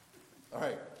All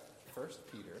right, 1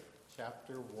 Peter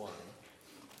chapter 1,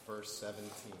 verse 17.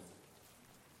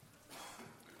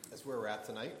 That's where we're at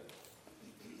tonight.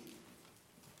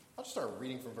 I'll just start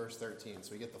reading from verse 13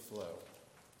 so we get the flow.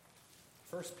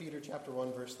 1 Peter chapter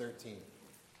 1, verse 13.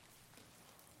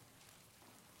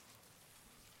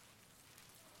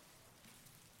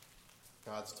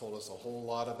 God's told us a whole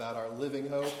lot about our living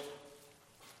hope.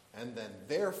 And then,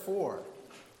 therefore,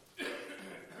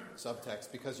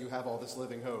 subtext, because you have all this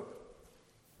living hope,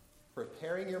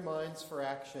 preparing your minds for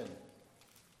action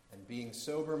and being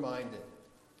sober-minded,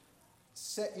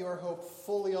 set your hope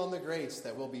fully on the grace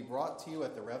that will be brought to you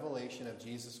at the revelation of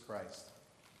Jesus Christ.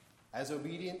 As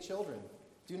obedient children,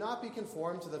 do not be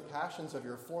conformed to the passions of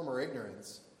your former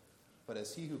ignorance, but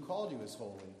as he who called you is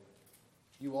holy,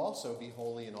 you also be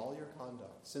holy in all your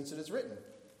conduct, since it is written,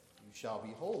 "You shall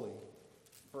be holy,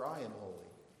 for I am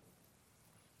holy."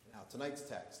 Now, tonight's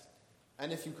text.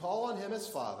 And if you call on him as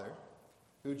Father,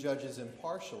 who judges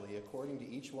impartially according to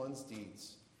each one's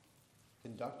deeds,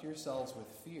 conduct yourselves with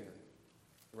fear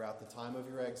throughout the time of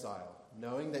your exile,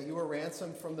 knowing that you are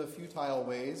ransomed from the futile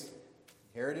ways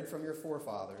inherited from your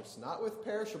forefathers, not with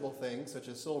perishable things such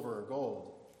as silver or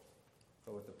gold,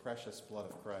 but with the precious blood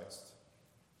of Christ,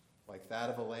 like that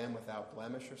of a lamb without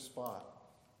blemish or spot.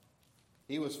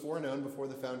 He was foreknown before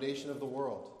the foundation of the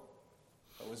world,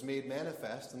 but was made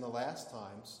manifest in the last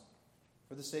times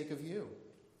for the sake of you,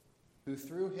 who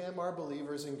through him are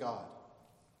believers in God,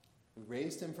 who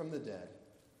raised him from the dead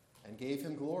and gave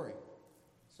him glory,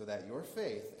 so that your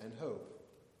faith and hope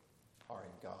are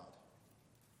in God.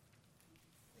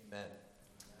 Amen.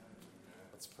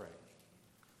 Let's pray.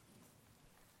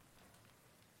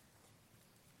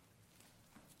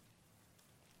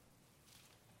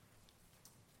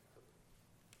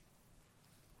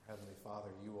 Heavenly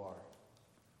Father, you are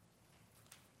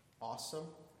awesome,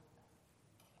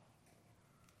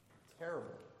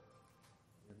 terrible,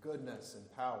 your goodness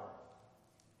and power.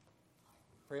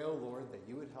 Pray, O Lord, that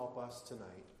you would help us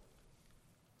tonight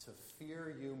to fear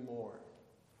you more,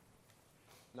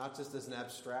 not just as an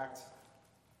abstract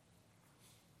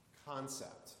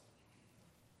concept.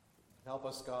 Help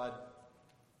us, God,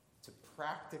 to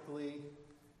practically,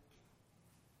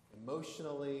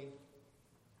 emotionally,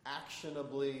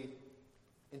 actionably,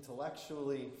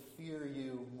 intellectually fear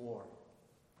you more.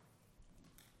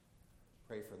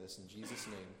 Pray for this in Jesus'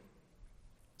 name.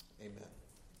 Amen.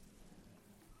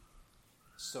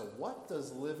 So what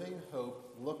does living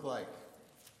hope look like?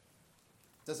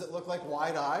 Does it look like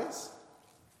wide eyes?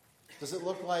 Does it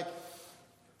look like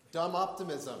dumb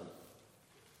optimism?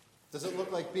 Does it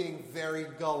look like being very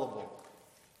gullible?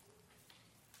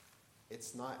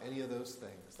 It's not any of those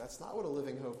things. That's not what a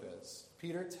living hope is.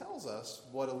 Peter tells us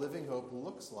what a living hope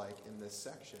looks like in this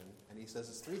section, and he says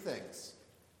it's three things.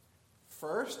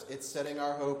 First, it's setting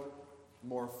our hope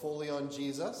more fully on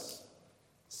Jesus.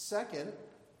 Second,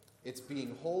 it's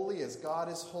being holy as God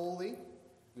is holy.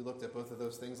 We looked at both of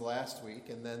those things last week.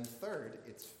 And then third,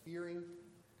 it's fearing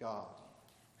God.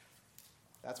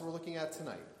 That's what we're looking at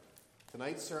tonight.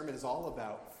 Tonight's sermon is all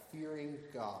about fearing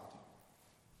God.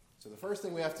 So the first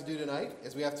thing we have to do tonight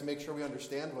is we have to make sure we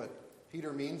understand what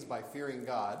Peter means by fearing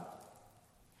God.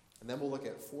 And then we'll look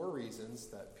at 4 reasons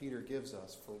that Peter gives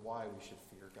us for why we should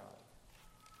fear God.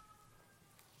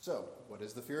 So, what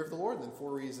is the fear of the Lord? And then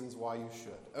 4 reasons why you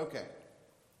should. Okay.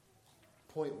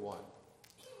 Point 1.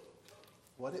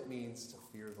 What it means to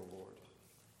fear the Lord.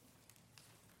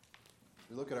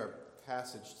 We look at our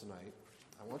passage tonight.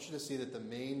 I want you to see that the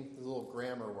little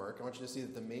grammar work, I want you to see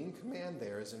that the main command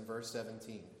there is in verse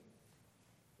 17.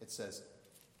 It says,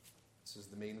 this is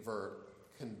the main verb,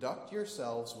 conduct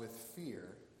yourselves with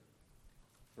fear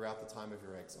throughout the time of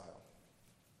your exile.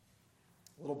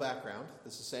 A little background.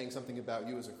 This is saying something about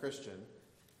you as a Christian.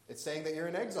 It's saying that you're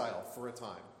in exile for a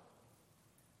time.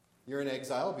 You're in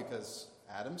exile because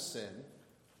Adam's sin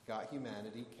got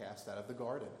humanity cast out of the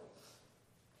garden.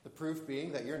 The proof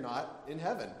being that you're not in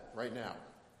heaven right now.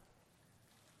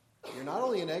 You're not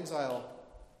only in exile,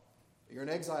 you're in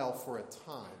exile for a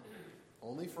time.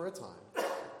 Only for a time.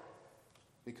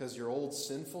 Because your old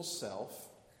sinful self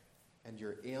and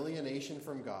your alienation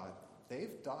from God,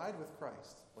 they've died with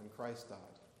Christ when Christ died.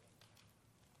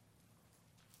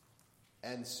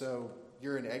 And so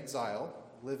you're in exile,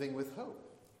 living with hope.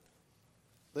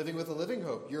 Living with a living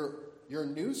hope. Your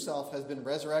new self has been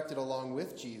resurrected along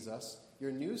with Jesus.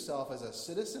 Your new self as a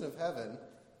citizen of heaven.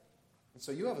 And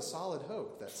so you have a solid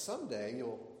hope that someday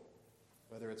you'll,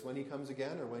 whether it's when he comes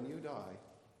again or when you die,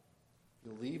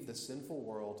 you'll leave the sinful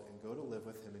world and go to live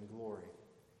with him in glory.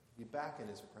 Be back in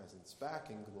his presence,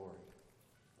 back in glory.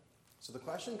 So the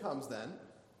question comes then,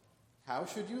 how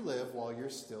should you live while you're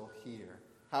still here?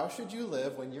 How should you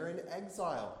live when you're in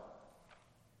exile?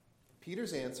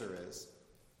 Peter's answer is,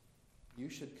 you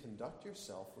should conduct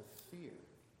yourself with fear.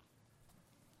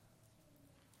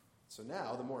 So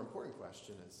now, the more important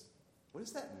question is, what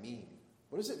does that mean?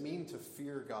 What does it mean to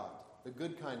fear God, the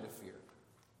good kind of fear?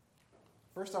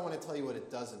 First, I want to tell you what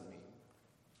it doesn't mean.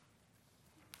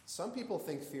 Some people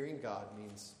think fearing God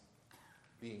means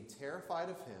being terrified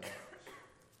of him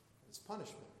as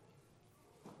punishment.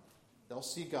 They'll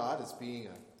see God as being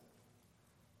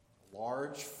a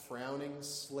large, frowning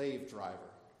slave driver.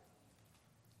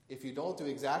 If you don't do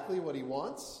exactly what he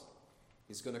wants,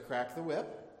 he's going to crack the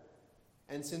whip.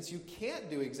 And since you can't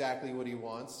do exactly what he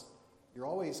wants, you're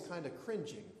always kind of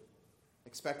cringing,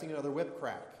 expecting another whip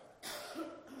crack.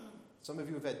 Some of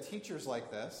you have had teachers like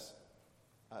this.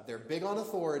 They're big on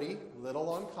authority, little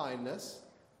on kindness,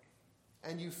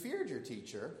 and you feared your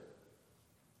teacher,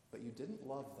 but you didn't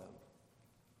love them.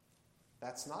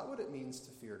 That's not what it means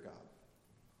to fear God.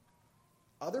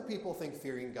 Other people think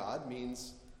fearing God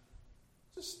means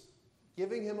just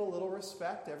giving him a little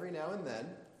respect every now and then.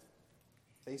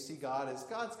 They see God as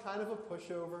God's kind of a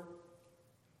pushover.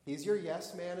 He's your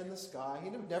yes man in the sky. He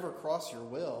would never cross your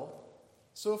will.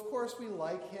 So, of course, we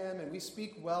like him and we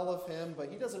speak well of him, but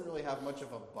he doesn't really have much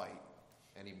of a bite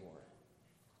anymore.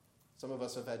 Some of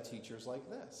us have had teachers like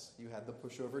this. You had the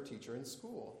pushover teacher in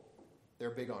school.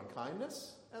 They're big on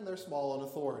kindness and they're small on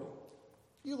authority.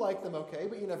 You like them okay,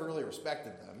 but you never really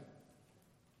respected them.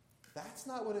 That's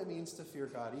not what it means to fear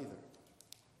God either.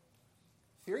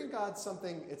 Fearing God's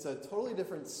something, it's a totally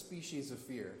different species of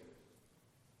fear.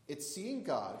 It's seeing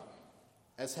God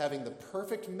as having the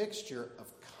perfect mixture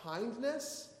of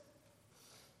kindness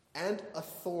and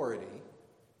authority.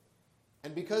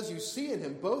 And because you see in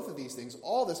him both of these things,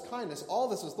 all this kindness, all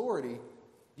this authority,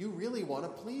 you really want to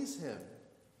please him.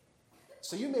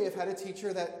 So you may have had a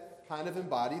teacher that kind of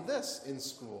embodied this in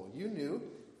school. You knew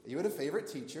you had a favorite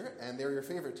teacher, and they're your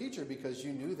favorite teacher because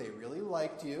you knew they really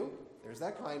liked you. There's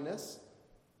that kindness.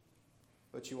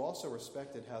 But you also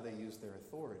respected how they used their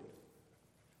authority.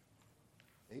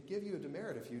 They'd give you a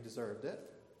demerit if you deserved it.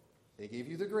 They gave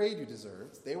you the grade you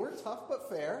deserved. They were tough but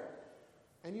fair,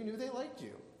 and you knew they liked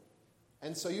you.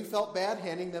 And so you felt bad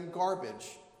handing them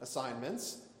garbage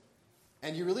assignments,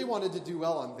 and you really wanted to do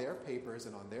well on their papers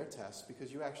and on their tests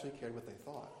because you actually cared what they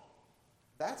thought.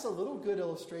 That's a little good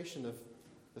illustration of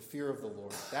the fear of the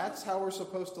Lord. That's how we're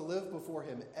supposed to live before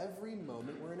him every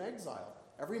moment we're in exile.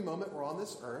 Every moment we're on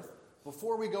this earth,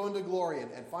 before we go into glory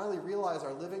and finally realize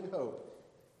our living hope.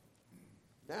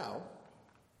 Now,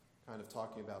 kind of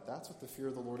talking about that's what the fear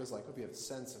of the Lord is like. Hope you have a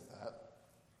sense of that.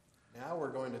 Now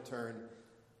we're going to turn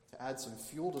to add some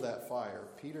fuel to that fire.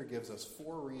 Peter gives us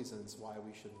 4 reasons why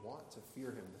we should want to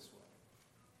fear him this way.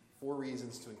 4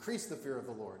 reasons to increase the fear of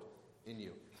the Lord in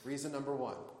you. Reason number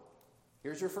 1.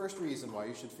 Here's your first reason why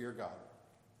you should fear God.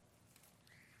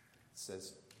 It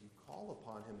says, you call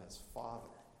upon him as Father.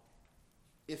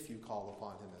 If you call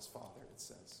upon him as Father, it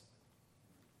says.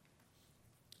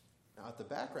 Now, at the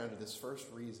background of this first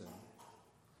reason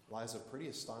lies a pretty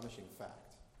astonishing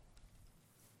fact.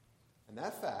 And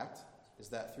that fact is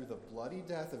that through the bloody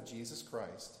death of Jesus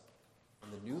Christ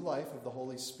and the new life of the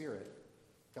Holy Spirit,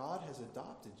 God has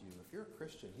adopted you. If you're a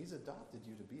Christian, he's adopted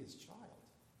you to be his child.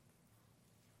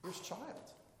 You're his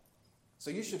child. So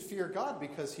you should fear God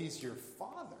because he's your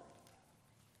Father.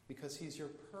 Because he's your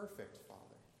perfect Father.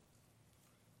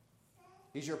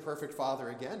 He's your perfect Father,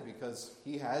 again, because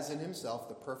he has in himself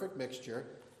the perfect mixture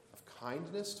of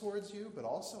kindness towards you, but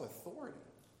also authority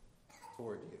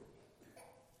toward you.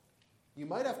 You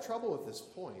might have trouble with this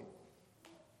point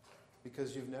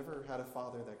because you've never had a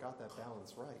father that got that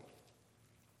balance right.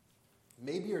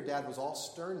 Maybe your dad was all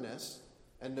sternness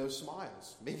and no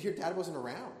smiles. Maybe your dad wasn't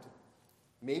around.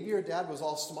 Maybe your dad was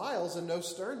all smiles and no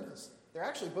sternness. They're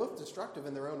actually both destructive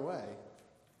in their own way.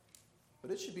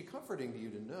 But it should be comforting to you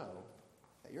to know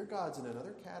that your God's in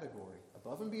another category,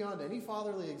 above and beyond any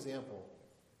fatherly example.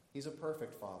 He's a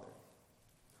perfect Father.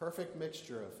 Perfect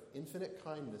mixture of infinite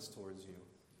kindness towards you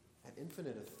and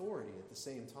infinite authority at the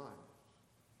same time.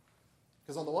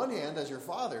 Because on the one hand, as your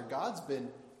Father, God's been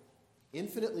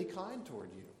infinitely kind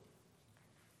toward you.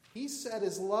 He set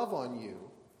his love on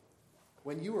you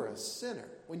when you were a sinner,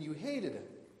 when you hated him.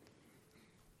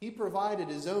 He provided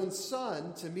his own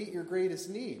Son to meet your greatest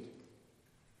need.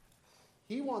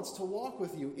 He wants to walk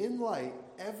with you in light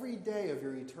every day of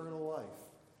your eternal life.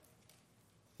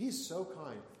 He's so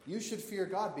kind. You should fear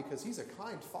God because he's a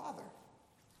kind Father.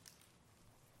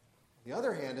 On the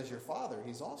other hand, as your Father,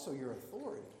 he's also your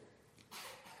authority.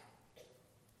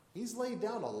 He's laid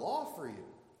down a law for you.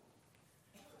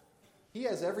 He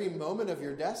has every moment of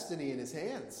your destiny in his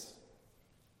hands.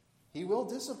 He will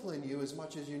discipline you as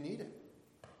much as you need it.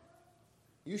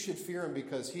 You should fear him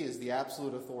because he is the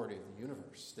absolute authority of the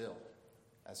universe still,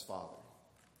 as Father.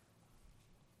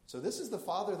 So this is the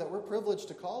Father that we're privileged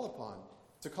to call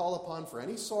upon for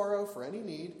any sorrow, for any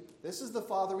need. This is the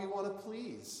Father we want to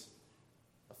please.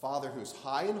 A Father who's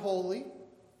high and holy,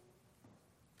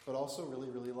 but also really,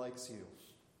 really likes you.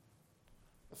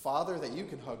 A Father that you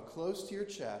can hug close to your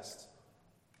chest,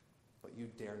 but you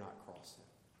dare not cross him.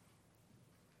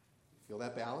 Feel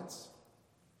that balance?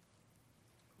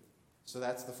 So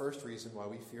that's the first reason why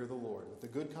we fear the Lord. With the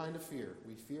good kind of fear,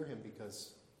 we fear him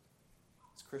because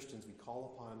as Christians we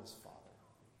call upon him as Father.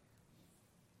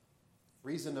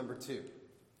 Reason number 2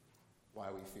 why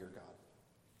we fear God.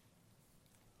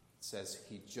 It says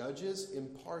he judges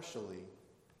impartially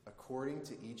according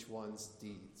to each one's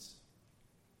deeds.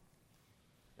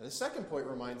 And the second point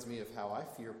reminds me of how I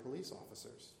fear police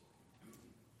officers.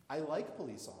 I like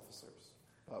police officers,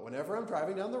 but whenever I'm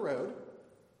driving down the road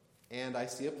and I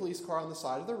see a police car on the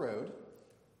side of the road,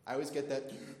 I always get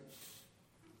that,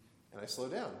 and I slow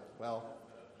down. Well,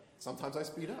 sometimes I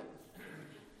speed up.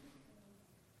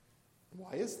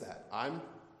 Why is that? I'm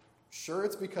sure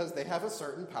it's because they have a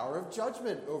certain power of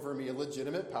judgment over me, a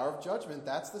legitimate power of judgment.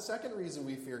 That's the second reason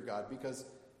we fear God, because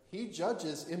he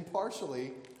judges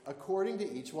impartially according to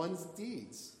each one's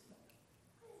deeds.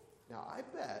 Now, I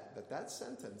bet that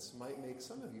sentence might make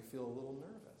some of you feel a little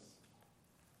nervous.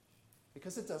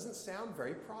 Because it doesn't sound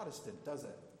very Protestant, does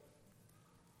it?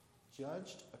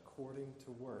 Judged according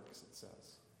to works, it says.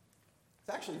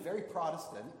 It's actually very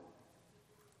Protestant.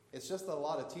 It's just that a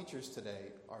lot of teachers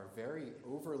today are very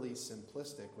overly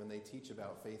simplistic when they teach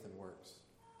about faith and works.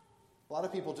 A lot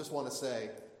of people just want to say,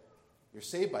 you're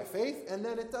saved by faith, and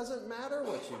then it doesn't matter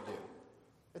what you do.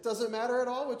 It doesn't matter at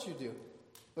all what you do.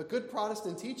 But good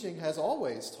Protestant teaching has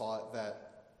always taught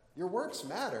that your works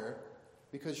matter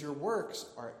because your works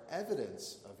are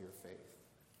evidence of your faith.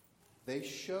 They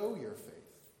show your faith.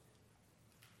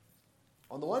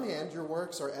 On the one hand, your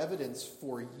works are evidence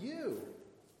for you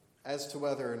as to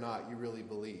whether or not you really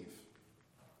believe.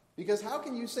 Because how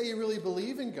can you say you really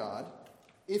believe in God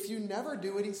if you never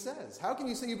do what he says? How can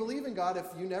you say you believe in God if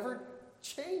you never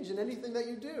change in anything that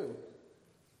you do?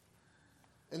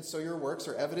 And so your works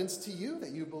are evidence to you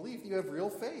that you believe, you have real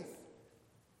faith.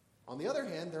 On the other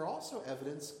hand, they're also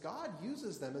evidence. God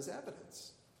uses them as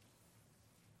evidence.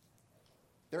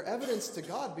 They're evidence to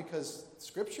God because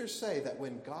scriptures say that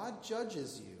when God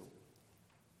judges you,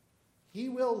 he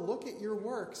will look at your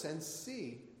works and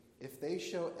see if they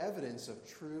show evidence of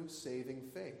true saving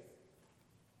faith.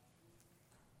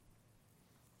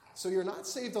 So you're not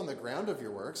saved on the ground of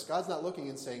your works. God's not looking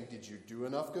and saying, did you do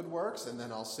enough good works and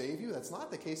then I'll save you? That's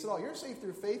not the case at all. You're saved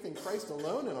through faith in Christ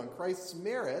alone and on Christ's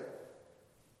merit.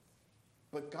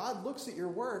 But God looks at your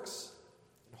works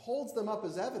and holds them up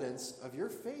as evidence of your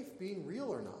faith being real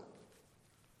or not.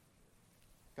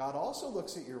 God also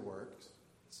looks at your works,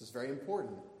 this is very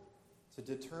important, to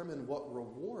determine what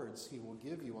rewards he will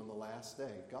give you on the last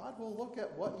day. God will look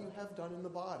at what you have done in the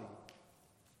body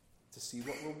to see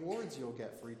what rewards you'll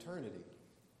get for eternity.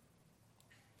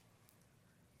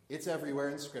 It's everywhere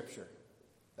in Scripture.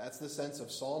 That's the sense of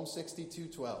Psalm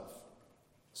 62:12.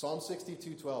 Psalm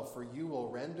 62:12, for you will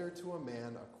render to a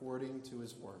man according to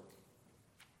his work.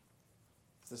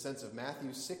 It's the sense of Matthew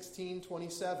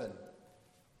 16:27.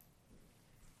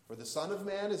 For the Son of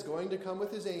Man is going to come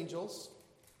with his angels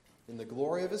in the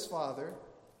glory of his Father,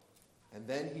 and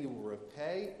then he will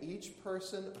repay each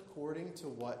person according to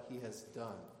what he has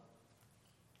done.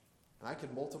 And I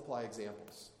could multiply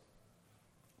examples.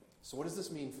 So what does this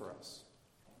mean for us?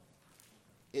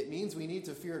 It means we need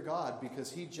to fear God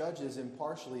because he judges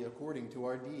impartially according to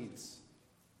our deeds.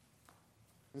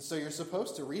 And so you're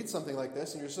supposed to read something like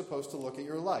this, and you're supposed to look at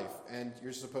your life. And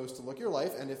you're supposed to look at your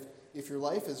life, and if your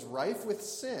life is rife with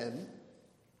sin,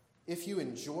 if you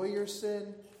enjoy your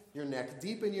sin, you're neck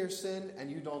deep in your sin, and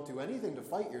you don't do anything to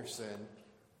fight your sin,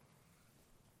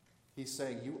 he's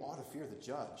saying you ought to fear the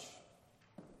judge.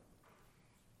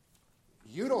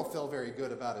 You don't feel very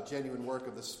good about a genuine work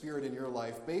of the Spirit in your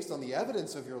life based on the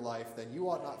evidence of your life, then you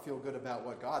ought not feel good about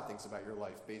what God thinks about your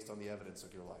life based on the evidence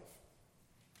of your life.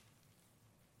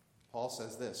 Paul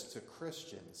says this to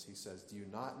Christians. He says, do you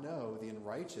not know the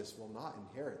unrighteous will not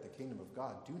inherit the kingdom of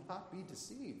God? Do not be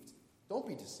deceived. Don't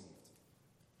be deceived.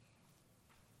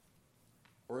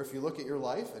 Or if you look at your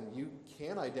life and you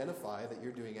can't identify that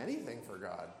you're doing anything for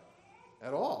God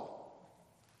at all,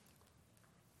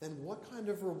 then what kind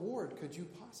of reward could you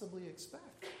possibly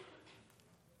expect?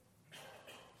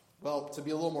 Well, to be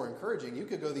a little more encouraging, you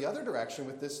could go the other direction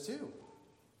with this too.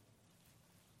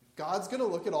 God's going to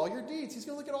look at all your deeds. He's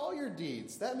going to look at all your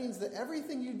deeds. That means that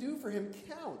everything you do for him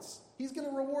counts. He's going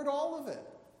to reward all of it.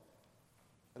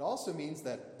 It also means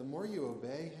that the more you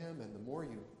obey him and the more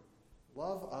you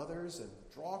love others and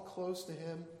draw close to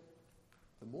him,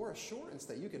 the more assurance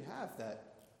that you can have that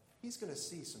he's going to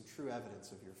see some true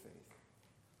evidence of your faith.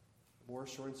 The more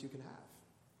assurance you can have.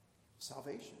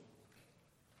 Salvation.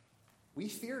 We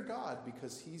fear God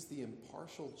because he's the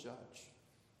impartial judge.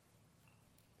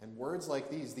 And words like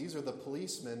these are the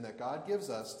policemen that God gives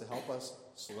us to help us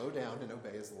slow down and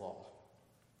obey his law.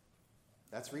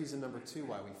 That's reason number 2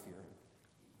 why we fear him.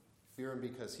 We fear him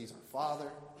because he's our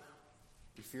Father.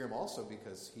 We fear him also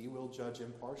because he will judge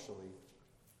impartially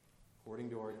according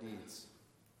to our deeds.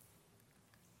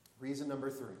 Reason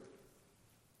number 3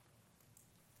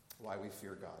 why we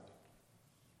fear God.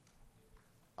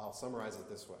 I'll summarize it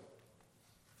this way.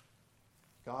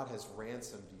 God has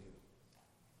ransomed you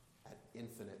at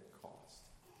infinite cost.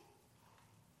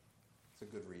 It's a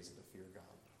good reason to fear God.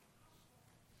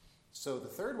 So the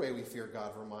third way we fear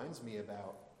God reminds me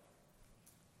about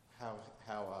how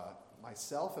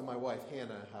myself and my wife,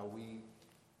 Hannah, how we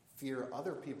fear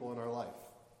other people in our life.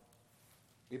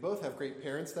 We both have great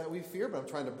parents that we fear, but I'm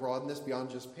trying to broaden this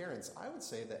beyond just parents. I would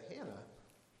say that Hannah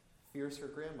fears her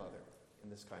grandmother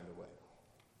in this kind of way.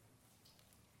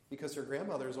 Because her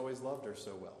grandmother has always loved her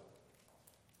so well.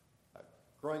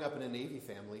 Growing up in a Navy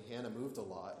family, Hannah moved a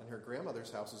lot, and her grandmother's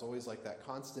house was always like that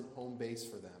constant home base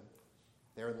for them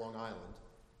there in Long Island.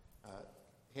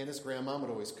 Hannah's grandmom would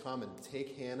always come and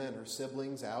take Hannah and her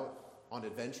siblings out on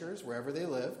adventures wherever they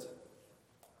lived.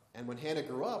 And when Hannah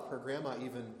grew up, her grandma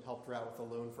even helped her out with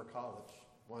a loan for college.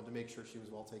 Wanted to make sure she was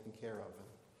well taken care of. And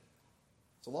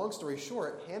so long story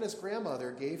short, Hannah's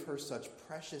grandmother gave her such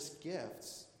precious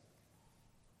gifts.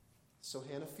 So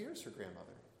Hannah fears her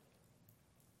grandmother.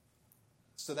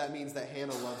 So that means that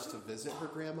Hannah loves to visit her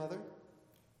grandmother.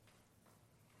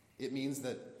 It means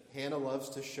that Hannah loves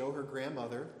to show her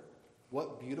grandmother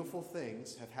what beautiful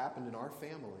things have happened in our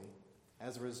family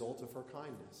as a result of her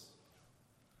kindness.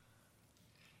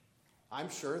 I'm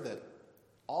sure that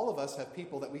all of us have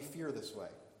people that we fear this way.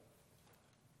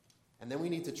 And then we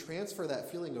need to transfer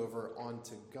that feeling over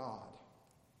onto God.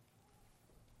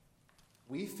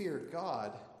 We fear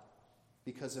God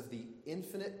because of the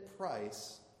infinite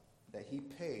price that he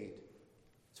paid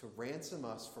to ransom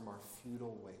us from our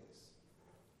futile ways.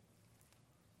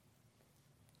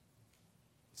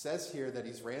 It says here that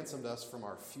he's ransomed us from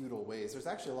our futile ways. There's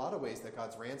actually a lot of ways that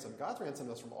God's ransomed. God's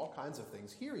ransomed us from all kinds of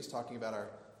things. Here he's talking about our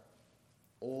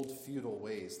old futile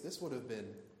ways. This would have been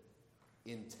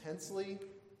intensely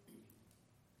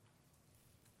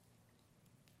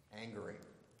angering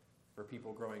for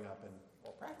people growing up in,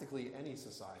 well, practically any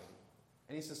society.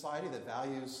 Any society that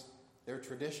values their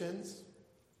traditions,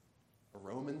 a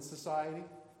Roman society,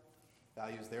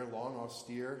 values their long,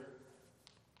 austere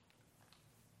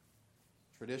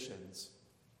traditions.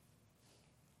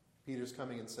 Peter's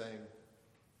coming and saying,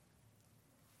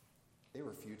 they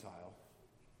were futile.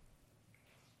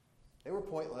 They were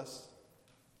pointless.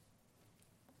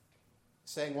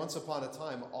 Saying once upon a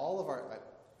time, all of our...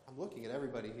 I'm looking at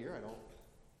everybody here. I don't know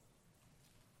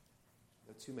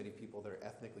too many people that are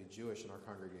ethnically Jewish in our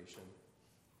congregation.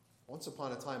 Once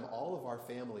upon a time, all of our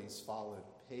families followed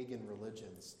pagan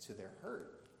religions to their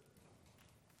hurt.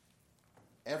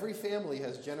 Every family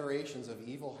has generations of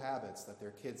evil habits that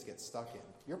their kids get stuck in.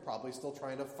 You're probably still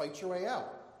trying to fight your way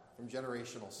out from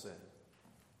generational sin.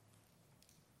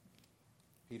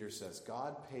 Peter says,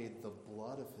 God paid the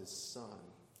blood of his Son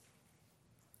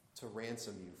to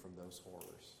ransom you from those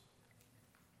horrors.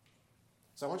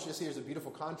 So I want you to see there's a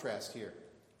beautiful contrast here.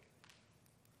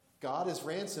 God has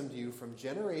ransomed you from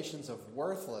generations of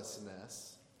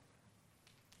worthlessness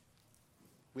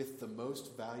with the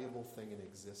most valuable thing in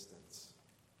existence,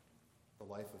 the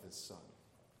life of his Son.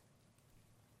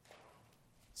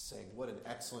 Saying, what an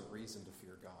excellent reason to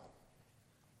fear God.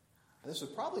 And this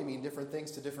would probably mean different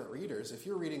things to different readers. If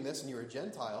you're reading this and you're a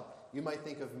Gentile, you might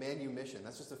think of manumission.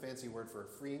 That's just a fancy word for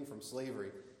freeing from slavery.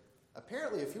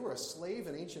 Apparently, if you were a slave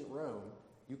in ancient Rome,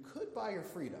 you could buy your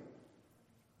freedom.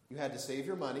 You had to save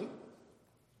your money,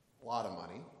 a lot of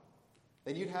money.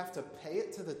 Then you'd have to pay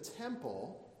it to the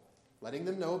temple, letting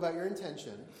them know about your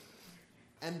intention.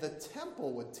 And the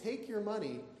temple would take your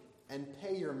money and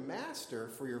pay your master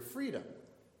for your freedom.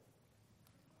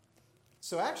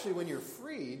 So actually, when you're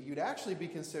freed, you'd actually be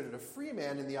considered a free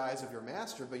man in the eyes of your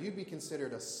master, but you'd be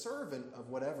considered a servant of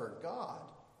whatever God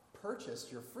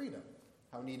purchased your freedom.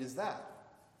 How neat is that?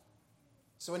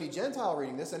 So any Gentile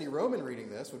reading this, any Roman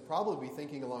reading this, would probably be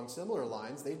thinking along similar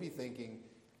lines. They'd be thinking,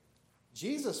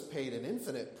 Jesus paid an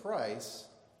infinite price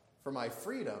for my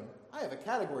freedom, I have a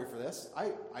category for this.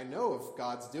 I know if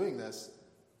God's doing this,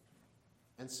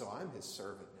 and so I'm his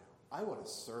servant now. I want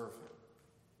to serve him.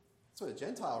 That's what a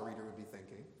Gentile reader would be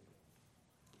thinking.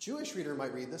 A Jewish reader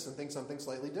might read this and think something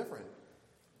slightly different.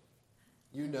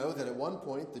 You know that at one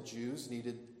point the Jews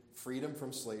needed freedom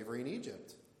from slavery in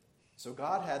Egypt. So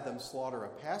God had them slaughter a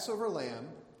Passover lamb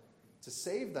to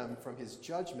save them from his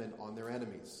judgment on their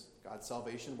enemies. God's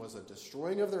salvation was a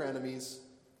destroying of their enemies,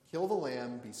 kill the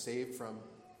lamb, be saved from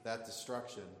that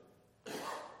destruction.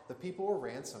 The people were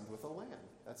ransomed with a lamb.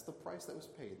 That's the price that was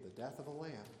paid, the death of a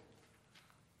lamb.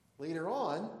 Later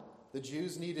on, the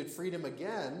Jews needed freedom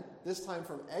again, this time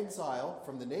from exile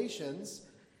from the nations.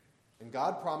 And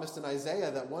God promised in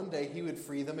Isaiah that one day he would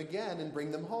free them again and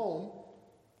bring them home.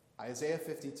 Isaiah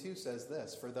 52 says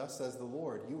this, "For thus says the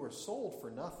Lord, you were sold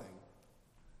for nothing,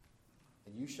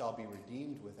 and you shall be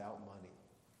redeemed without money."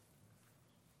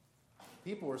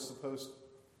 People were supposed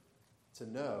to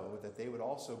know that they would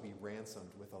also be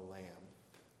ransomed with a lamb.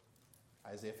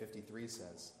 Isaiah 53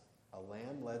 says, "A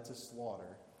lamb led to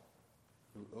slaughter,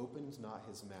 who opened not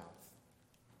his mouth."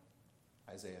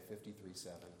 Isaiah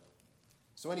 53:7.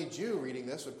 So any Jew reading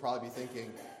this would probably be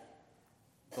thinking,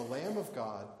 the Lamb of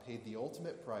God paid the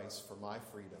ultimate price for my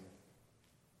freedom.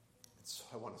 And so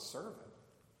I want to serve him.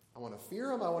 I want to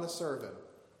fear him. I want to serve him.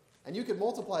 And you could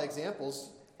multiply examples.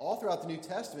 All throughout the New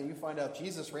Testament, you find out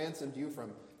Jesus ransomed you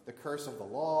from the curse of the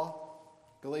law.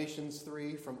 Galatians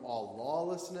 3, from all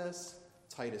lawlessness.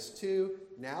 Titus 2,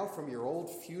 now from your old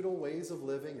feudal ways of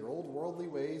living, your old worldly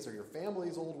ways, or your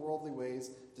family's old worldly ways,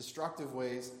 destructive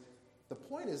ways. The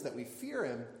point is that we fear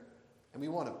him and we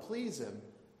want to please him,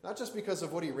 not just because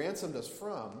of what he ransomed us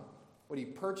from, what he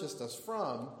purchased us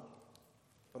from,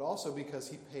 but also because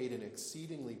he paid an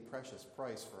exceedingly precious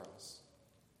price for us.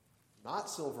 Not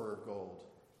silver or gold,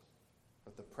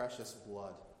 but the precious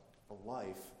blood, the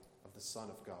life of the Son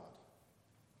of God.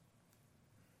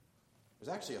 There's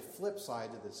actually a flip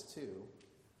side to this too,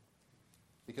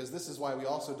 because this is why we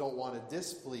also don't want to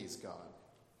displease God.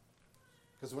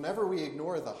 Because whenever we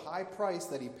ignore the high price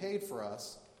that he paid for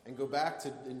us and go back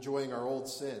to enjoying our old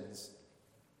sins,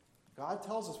 God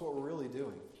tells us what we're really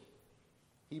doing.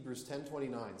 Hebrews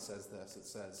 10:29 says this. It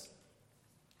says,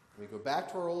 when we go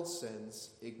back to our old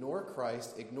sins, ignore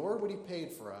Christ, ignore what he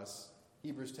paid for us,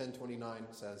 Hebrews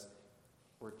 10:29 says,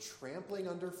 we're trampling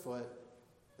underfoot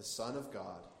the Son of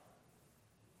God,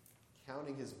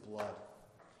 counting his blood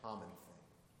a common thing,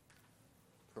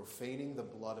 profaning the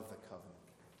blood of the covenant.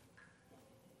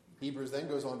 Hebrews then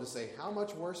goes on to say, how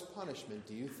much worse punishment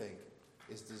do you think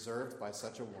is deserved by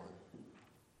such a one?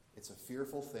 It's a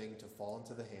fearful thing to fall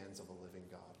into the hands of a living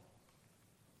God.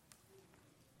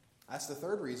 That's the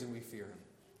third reason we fear him,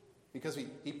 because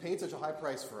he paid such a high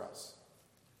price for us,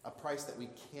 a price that we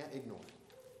can't ignore,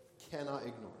 cannot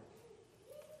ignore.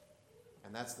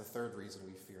 And that's the third reason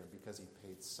we fear him, because he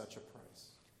paid such a price,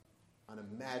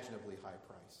 unimaginably high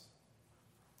price.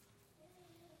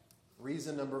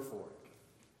 Reason number 4,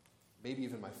 maybe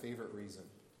even my favorite reason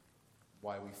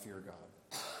why we fear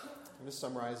God. I'm going to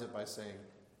summarize it by saying,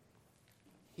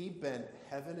 he bent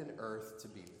heaven and earth to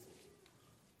be with you.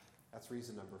 That's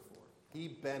reason number 4. He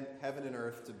bent heaven and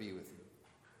earth to be with you.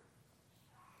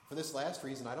 For this last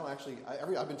reason,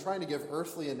 I've been trying to give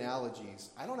earthly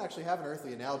analogies. I don't actually have an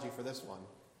earthly analogy for this one,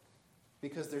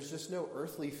 because there's just no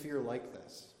earthly fear like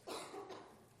this.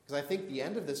 Because I think the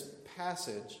end of this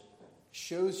passage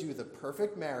shows you the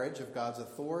perfect marriage of God's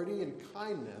authority and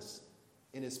kindness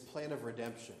in his plan of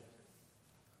redemption.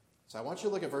 So I want you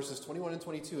to look at verses 21 and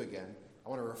 22 again. I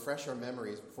want to refresh our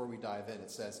memories before we dive in.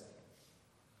 It says,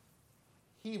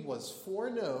 he was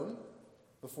foreknown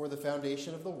before the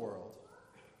foundation of the world.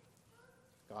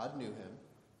 God knew him,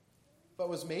 but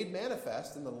was made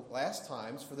manifest in the last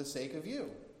times for the sake of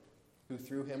you, who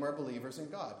through him are believers in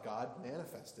God. God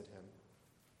manifested him.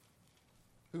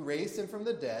 Who raised him from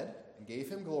the dead and gave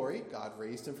him glory. God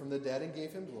raised him from the dead and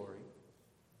gave him glory,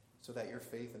 so that your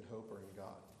faith and hope are in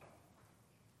God.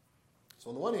 So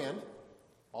on the one hand,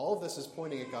 all of this is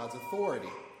pointing at God's authority.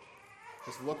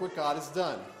 Just look what God has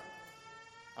done.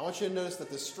 I want you to notice that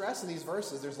the stress in these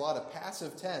verses, there's a lot of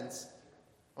passive tense.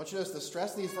 I want you to notice the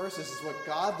stress in these verses is what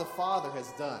God the Father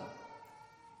has done.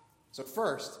 So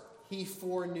first, he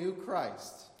foreknew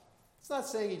Christ. It's not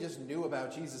saying he just knew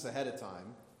about Jesus ahead of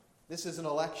time. This is an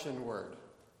election word.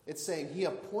 It's saying he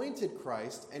appointed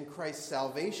Christ and Christ's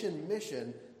salvation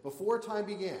mission before time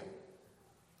began.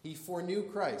 He foreknew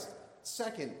Christ.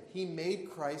 Second, he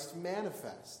made Christ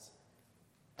manifest.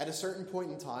 At a certain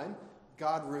point in time,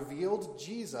 God revealed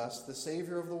Jesus, the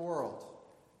Savior of the world.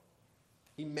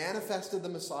 He manifested the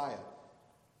Messiah.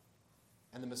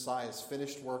 And the Messiah's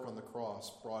finished work on the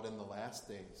cross brought in the last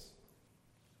days.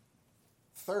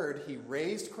 Third, he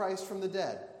raised Christ from the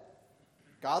dead.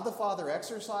 God the Father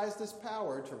exercised his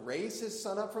power to raise his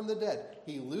Son up from the dead.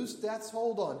 He loosed death's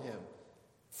hold on him,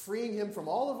 freeing him from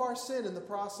all of our sin in the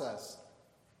process.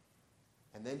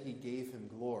 And then he gave him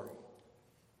glory.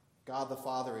 God the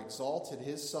Father exalted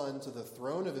his Son to the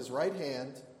throne of his right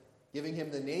hand, giving him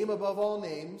the name above all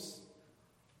names.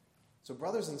 So,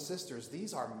 brothers and sisters,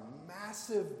 these are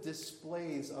massive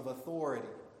displays of authority.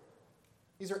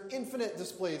 These are infinite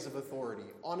displays of authority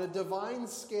on a divine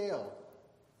scale,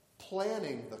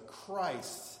 planning the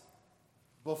Christ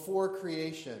before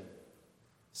creation,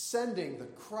 sending the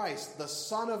Christ, the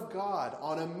Son of God,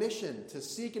 on a mission to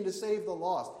seek and to save the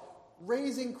lost,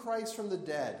 raising Christ from the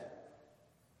dead,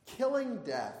 killing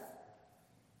death,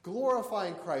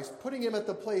 glorifying Christ, putting him at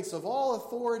the place of all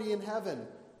authority in heaven,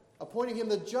 appointing him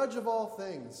the judge of all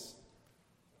things.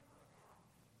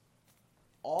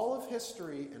 All of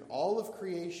history and all of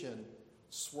creation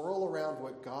swirl around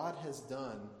what God has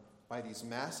done by these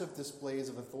massive displays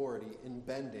of authority in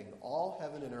bending all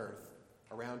heaven and earth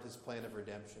around his plan of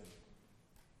redemption.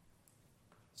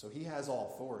 So he has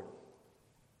all authority.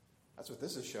 That's what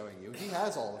this is showing you. He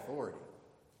has all authority.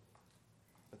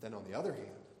 But then on the other hand,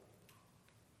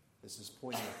 this is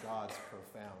pointing at God's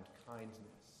profound kindness.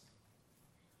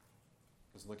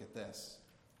 Because look at this.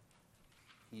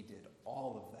 He did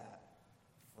all of that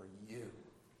for you.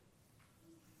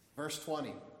 Verse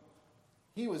 20.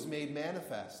 He was made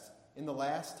manifest in the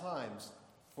last times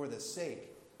for the sake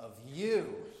of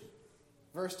you.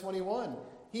 Verse 21.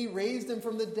 He raised him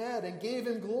from the dead and gave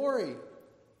him glory,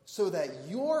 so that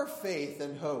your faith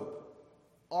and hope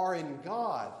are in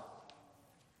God.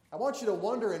 I want you to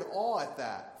wonder in awe at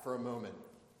that for a moment.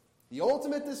 The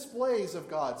ultimate displays of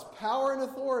God's power and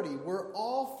authority were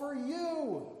all for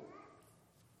you.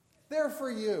 They're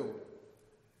for you.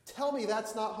 Tell me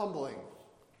that's not humbling.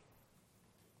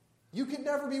 You could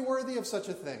never be worthy of such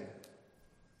a thing.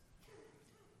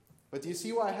 But do you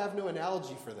see why I have no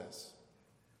analogy for this?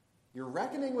 You're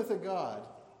reckoning with a God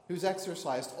who's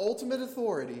exercised ultimate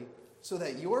authority so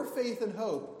that your faith and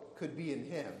hope could be in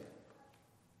him.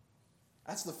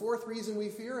 That's the fourth reason we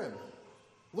fear him.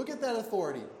 Look at that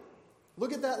authority.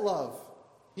 Look at that love.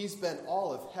 He's bent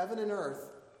all of heaven and earth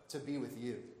to be with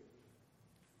you.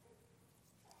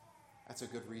 That's a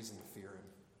good reason to fear him.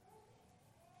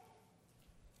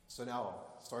 So now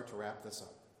I'll start to wrap this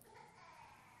up.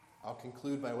 I'll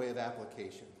conclude by way of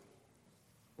application.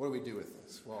 What do we do with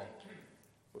this? Well,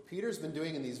 what Peter's been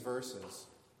doing in these verses,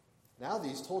 now that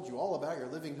he's told you all about your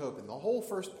living hope in the whole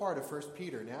first part of 1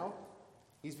 Peter, now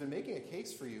he's been making a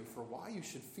case for you for why you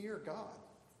should fear God.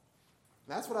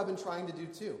 And that's what I've been trying to do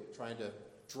too, trying to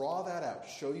draw that out,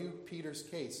 show you Peter's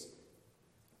case.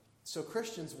 So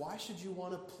Christians, why should you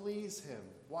want to please him?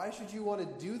 Why should you want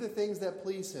to do the things that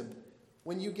please him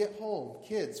when you get home?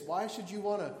 Kids, why should you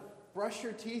want to brush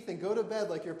your teeth and go to bed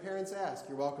like your parents ask?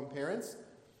 You're welcome, parents.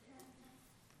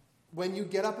 When you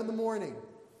get up in the morning,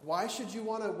 why should you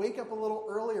want to wake up a little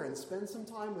earlier and spend some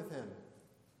time with him?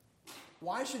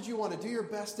 Why should you want to do your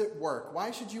best at work?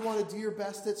 Why should you want to do your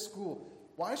best at school?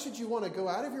 Why should you want to go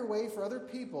out of your way for other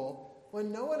people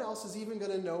when no one else is even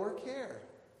going to know or care?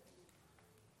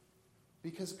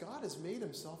 Because God has made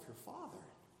himself your Father.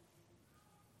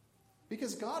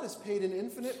 Because God has paid an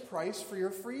infinite price for your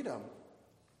freedom.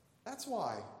 That's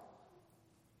why.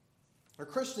 Or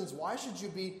Christians, why should you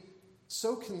be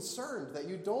so concerned that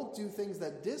you don't do things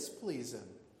that displease him?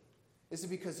 Is it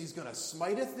because he's going to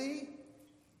smiteth thee?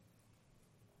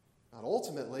 Not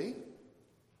ultimately.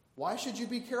 Why should you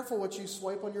be careful what you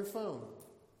swipe on your phone?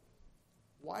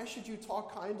 Why should you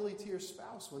talk kindly to your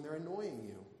spouse when they're annoying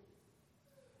you?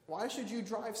 Why should you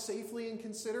drive safely and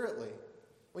considerately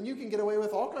when you can get away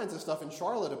with all kinds of stuff in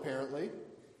Charlotte, apparently?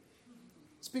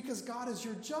 It's because God is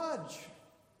your judge.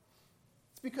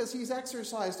 It's because he's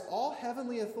exercised all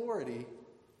heavenly authority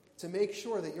to make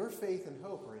sure that your faith and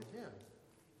hope are in him.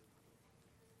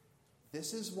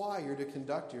 This is why you're to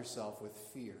conduct yourself with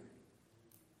fear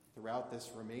throughout this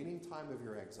remaining time of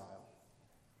your exile.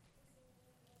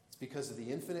 It's because of the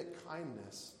infinite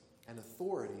kindness and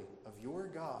authority of your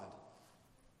God,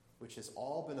 which has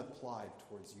all been applied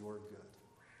towards your good.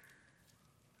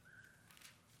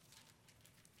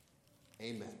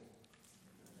 Amen.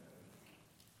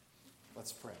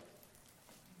 Let's pray.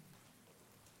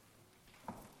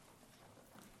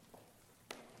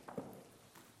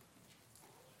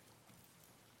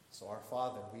 So, our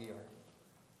Father, we are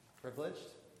privileged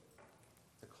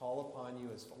to call upon you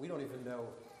as we don't even know.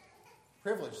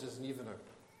 Privileged isn't even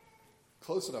a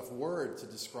close enough word to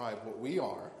describe what we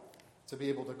are, to be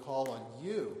able to call on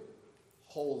you,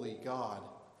 holy God,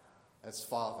 as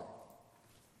Father.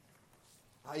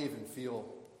 I even feel,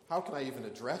 how can I even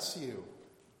address you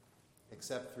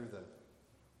except through the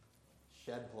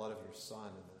shed blood of your Son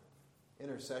and the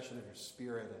intercession of your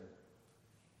Spirit,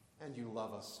 and you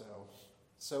love us so.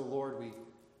 So, Lord, we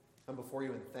come before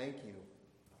you and thank you.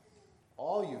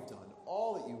 All you've done,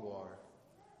 all that you are.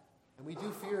 And we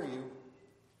do fear you,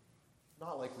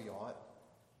 not like we ought.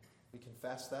 We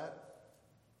confess that.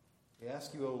 We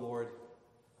ask you, O Lord,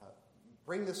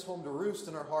 bring this home to roost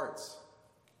in our hearts.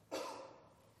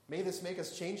 May this make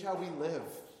us change how we live.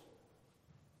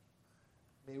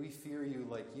 May we fear you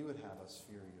like you would have us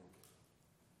fear you.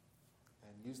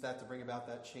 And use that to bring about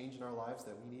that change in our lives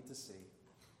that we need to see.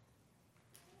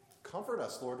 Comfort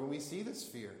us, Lord, when we see this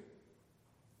fear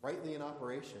rightly in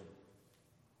operation.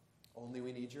 Only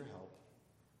we need your help.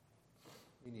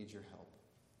 We need your help.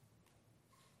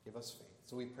 Give us faith.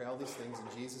 So we pray all these things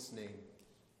in Jesus' name.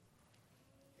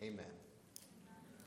 Amen.